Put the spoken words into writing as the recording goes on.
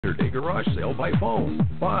Saturday garage sale by phone.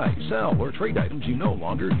 Buy, sell, or trade items you no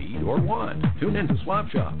longer need or want. Tune in to Swap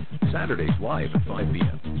Shop. Saturdays live at 5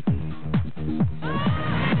 p.m.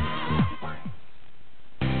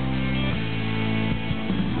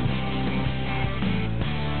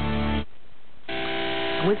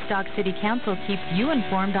 Woodstock City Council keeps you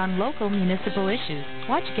informed on local municipal issues.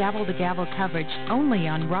 Watch gavel-to-gavel coverage only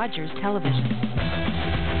on Rogers Television.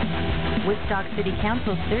 Woodstock City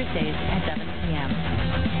Council Thursdays at 7 p.m.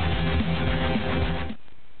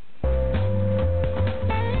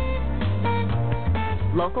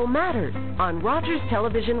 Local Matters on Rogers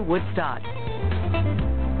Television Woodstock.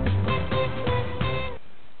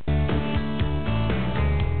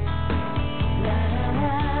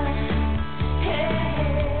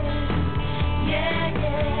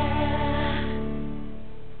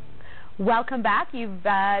 Welcome back. You've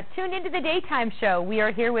tuned into the Daytime Show. We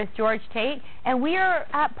are here with George Tate, and we are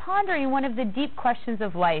pondering one of the deep questions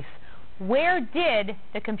of life. Where did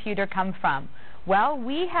the computer come from? Well,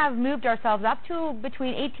 we have moved ourselves up to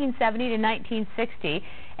between 1870 to 1960,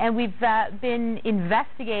 and we've been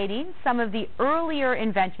investigating some of the earlier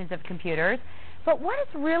inventions of computers. But what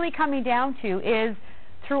it's really coming down to is,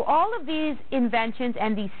 through all of these inventions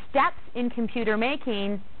and these steps in computer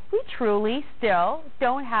making, we truly still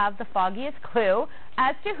don't have the foggiest clue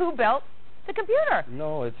as to who built the computer.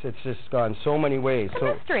 No, it's just gone so many ways. It's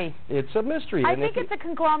a mystery. It's a mystery. I think it's a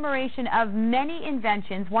conglomeration of many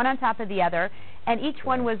inventions, one on top of the other, and each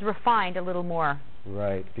one was refined a little more.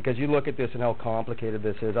 Right, because you look at this and how complicated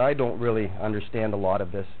this is. I don't really understand a lot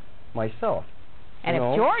of this myself. And if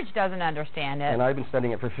George doesn't understand it... And I've been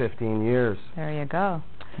studying it for 15 years. There you go.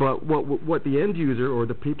 But what the end user or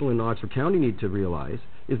the people in Oxford County need to realize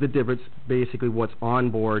is the difference, basically what's on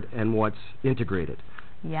board and what's integrated.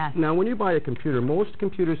 Yes. Now, when you buy a computer, most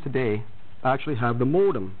computers today actually have the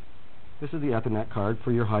modem. This is the Ethernet card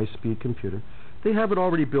for your high-speed computer. They have it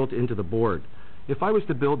already built into the board. If I was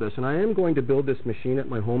to build this, and I am going to build this machine at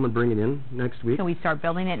my home and bring it in next week. Can we start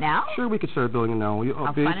building it now? Sure, we could start building it now.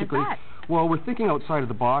 How fun is that? Well, we're thinking outside of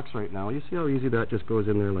the box right now. You see how easy that just goes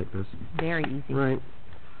in there like this? Very easy. Right.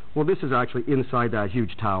 Well, this is actually inside that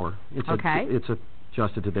huge tower. It's it's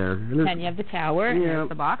adjusted to there. And you have the tower, and there's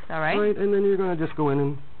the box, all right? Right, and then you're going to just go in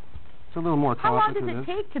and it's a little more complicated. How long does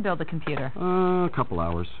it take to build a computer? A couple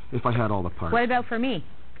hours, if I had all the parts. What about for me?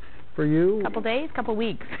 For you? A couple days, couple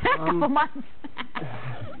weeks, couple months.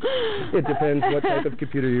 It depends what type of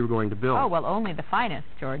computer you're going to build. Oh, well, only the finest,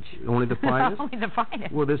 George. Only the finest? Only the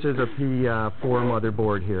finest. Well, this is a P4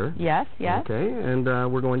 motherboard here. Yes, yes. Okay, and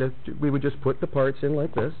we would just put the parts in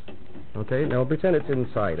like this. Okay, now pretend it's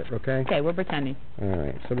inside it, okay? Okay, we're pretending. All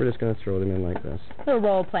right, so we're just going to throw them in like this. We're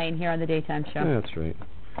role-playing here on the Daytime Show. That's right.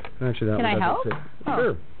 Actually, that Can I help? Oh.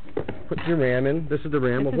 Sure. Put your RAM in. This is the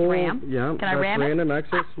RAM. This is RAM? Yeah. Can I ram it? Random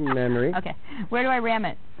access memory. Okay. Where do I ram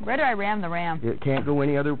it? Where do I ram the RAM? It can't go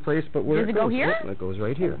any other place but where Does it go here? Yep, it goes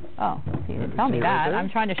right here. Oh, you didn't tell me that. I'm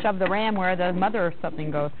trying to shove the RAM where the mother or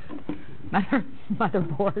something goes.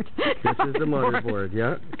 Motherboard. This is the motherboard,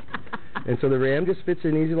 yeah. And so the RAM just fits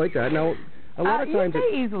in easy like that. Now, a lot of times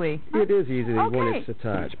easily. It is easy when it's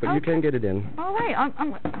attached, but you can get it in. All right.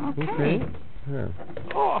 Okay. Yeah.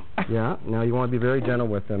 Oh. Yeah. Now you want to be very gentle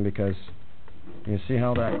with them because you see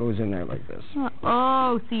how that goes in there like this.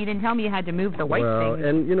 Oh, so you didn't tell me you had to move the white thing. Well,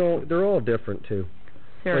 and you know they're all different too.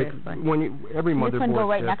 Seriously. Like when every motherboard. This one go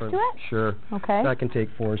right different. next to it? Sure. Okay. That can take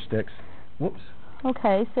 4 sticks. Whoops.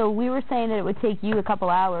 Okay, so we were saying that it would take you a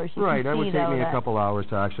couple hours. Right, it would take me a couple hours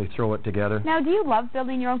to actually throw it together. Now, do you love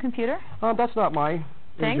building your own computer? That's not my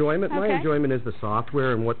enjoyment. My enjoyment is the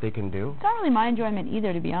software and what they can do. It's not really my enjoyment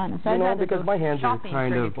either, to be honest. You know, because my hands are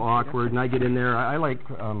kind of awkward, and I get in there. I like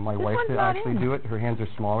my wife to actually do it. Her hands are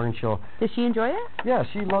smaller, and she'll... Does she enjoy it? Yeah,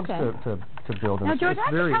 she loves to build them. Now, George, I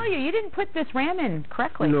have to tell you, you didn't put this RAM in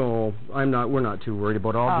correctly. No, I'm not. We're not too worried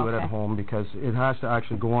about it. I'll do it at home because it has to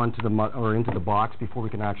actually go onto into the box before we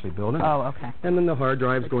can actually build it. Oh, okay. And then the hard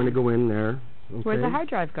drive's going to go in there. Okay. Where's the hard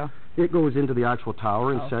drive go? It goes into the actual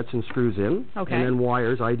tower and sets and screws in. Okay. And then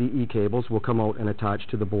wires, IDE cables, will come out and attach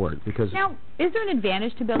to the board. Because now, is there an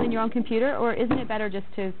advantage to building your own computer, or isn't it better just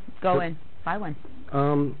to go and buy one?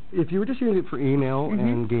 If you were just using it for email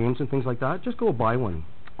and games and things like that, just go buy one.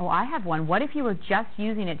 Oh, I have one. What if you were just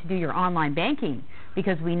using it to do your online banking?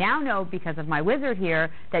 Because we now know, because of my wizard here,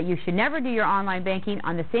 that you should never do your online banking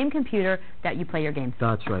on the same computer that you play your games.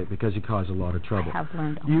 That's right, because you cause a lot of trouble. I have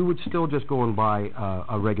learned. You would still just go and buy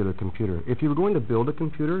a regular computer. If you were going to build a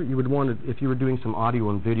computer, you would want to, if you were doing some audio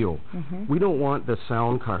and video, we don't want the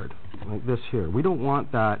sound card, like this here. We don't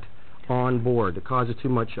want that on board. It causes too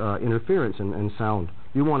much interference and sound.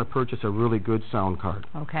 you want to purchase a really good sound card.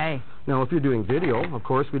 Okay. Now, if you're doing video, of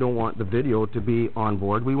course, we don't want the video to be on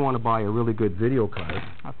board. We want to buy a really good video card.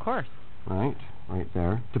 Of course. Right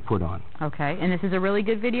there, to put on. Okay, and this is a really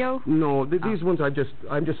good video? No, these ones I've just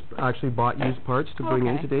actually bought used parts to bring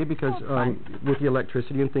in today because with the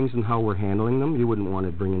electricity and things and how we're handling them, you wouldn't want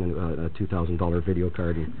to bring in a $2,000 video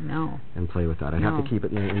card and play with that. I'd have to keep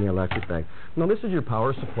it in the electric bag. Now, this is your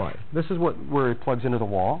power supply. This is where it plugs into the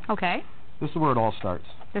wall. Okay. This is where it all starts.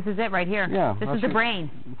 This is it right here? Yeah. This is the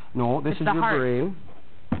brain? No, this is your brain.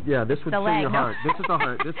 Yeah, this would say your heart. This is the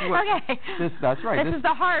heart. This is what. Okay. That's right. This is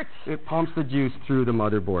the heart. It pumps the juice through the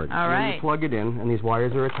motherboard. All right. When you plug it in, and these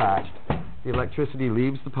wires are attached, the electricity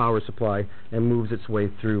leaves the power supply and moves its way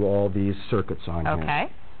through all these circuits on here. Okay.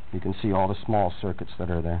 You can see all the small circuits that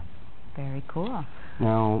are there. Very cool.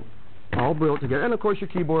 Now, all built together, and of course your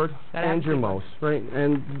keyboard and your mouse, right?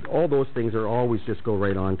 And all those things are always just go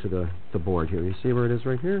right onto the board here. You see where it is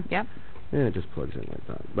right here? Yep. And it just plugs in like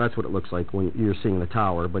that. That's what it looks like when you're seeing the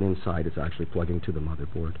tower, but inside it's actually plugging to the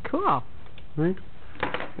motherboard. Cool. Right?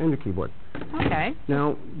 And your keyboard. Okay.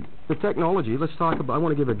 Now, the technology, let's talk about, I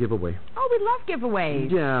want to give a giveaway. Oh, we love giveaways.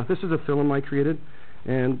 Yeah, this is a film I created.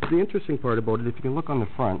 And the interesting part about it, if you can look on the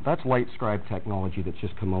front, that's light scribe technology that's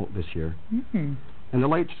just come out this year. Mm-hmm. And the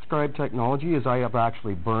light scribe technology is I have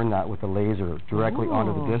actually burned that with a laser directly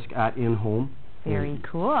onto the disc at in-home. Very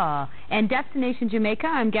cool. And Destination Jamaica,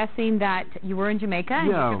 I'm guessing that you were in Jamaica and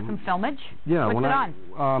you took some filmage? Yeah. What's it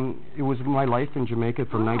on? It was my life in Jamaica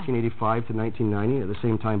from 1985 to 1990. At the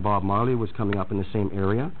same time, Bob Marley was coming up in the same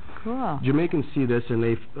area. Cool. Jamaicans see this and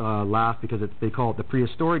they laugh because they call it the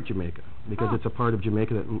prehistoric Jamaica because it's a part of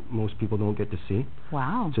Jamaica that most people don't get to see.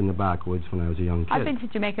 Wow. It's in the backwoods when I was a young kid. I've been to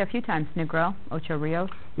Jamaica a few times, Negril, Ocho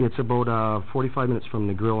Rios. It's about 45 minutes from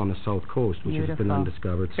Negril on the south coast, which has been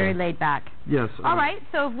undiscovered. Very laid back. Yes. All right,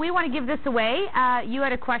 so if we want to give this away, you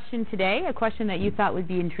had a question today, a question that you thought would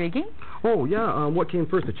be intriguing. Oh, yeah. What came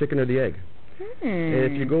first, the chicken or the egg?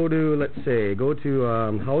 If you go to, let's say,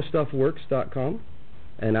 howstuffworks.com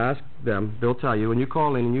and ask them, they'll tell you, and you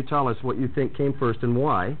call in and you tell us what you think came first and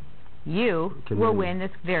why. You will win this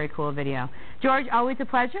very cool video. George, always a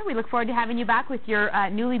pleasure. We look forward to having you back with your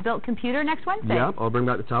newly built computer next Wednesday. Yep, I'll bring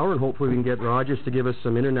back the tower, and hopefully we can get Rogers to give us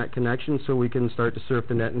some internet connection so we can start to surf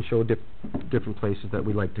the net and show different places that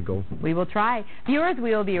we like to go. We will try. Viewers,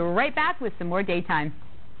 we will be right back with some more Daytime.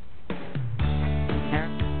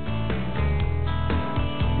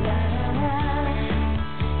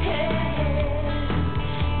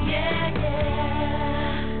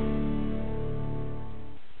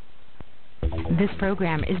 This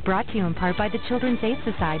program is brought to you in part by the Children's Aid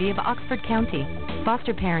Society of Oxford County.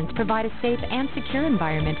 Foster parents provide a safe and secure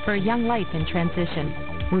environment for a young life in transition.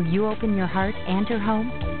 Will you open your heart and your home?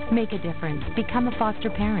 Make a difference. Become a foster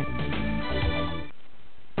parent.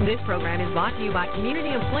 This program is brought to you by Community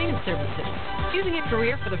Employment Services. Choosing a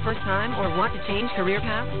career for the first time or want to change career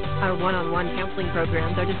paths? Our one-on-one counseling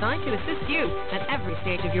programs are designed to assist you at every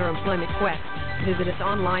stage of your employment quest. Visit us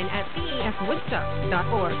online at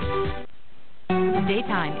cefwoodstock.org.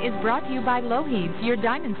 Daytime is brought to you by Lougheed's, your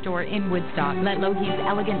diamond store in Woodstock. Let Lougheed's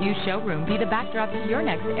elegant new showroom be the backdrop of your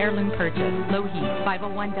next heirloom purchase. Lougheed's,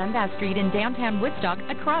 501 Dundas Street in downtown Woodstock,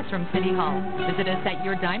 across from City Hall. Visit us at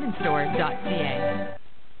yourdiamondstore.ca.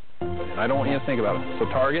 I don't want you to think about it. So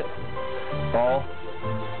target, ball,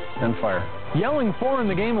 and fire. Yelling 4 in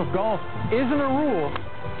the game of golf isn't a rule,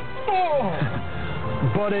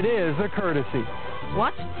 but it is a courtesy.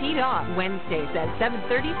 Watch Teed Off Wednesdays at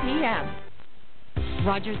 7:30 p.m.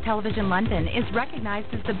 Rogers Television London is recognized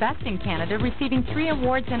as the best in Canada, receiving 3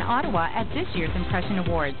 awards in Ottawa at this year's Impression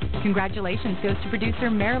Awards. Congratulations goes to producer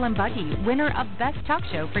Marilyn Buggy, winner of Best Talk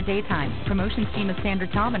Show for Daytime. Promotions team of Sandra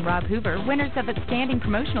Tom and Rob Hoover, winners of Outstanding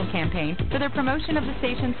Promotional Campaign for their promotion of the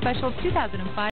station's special 2005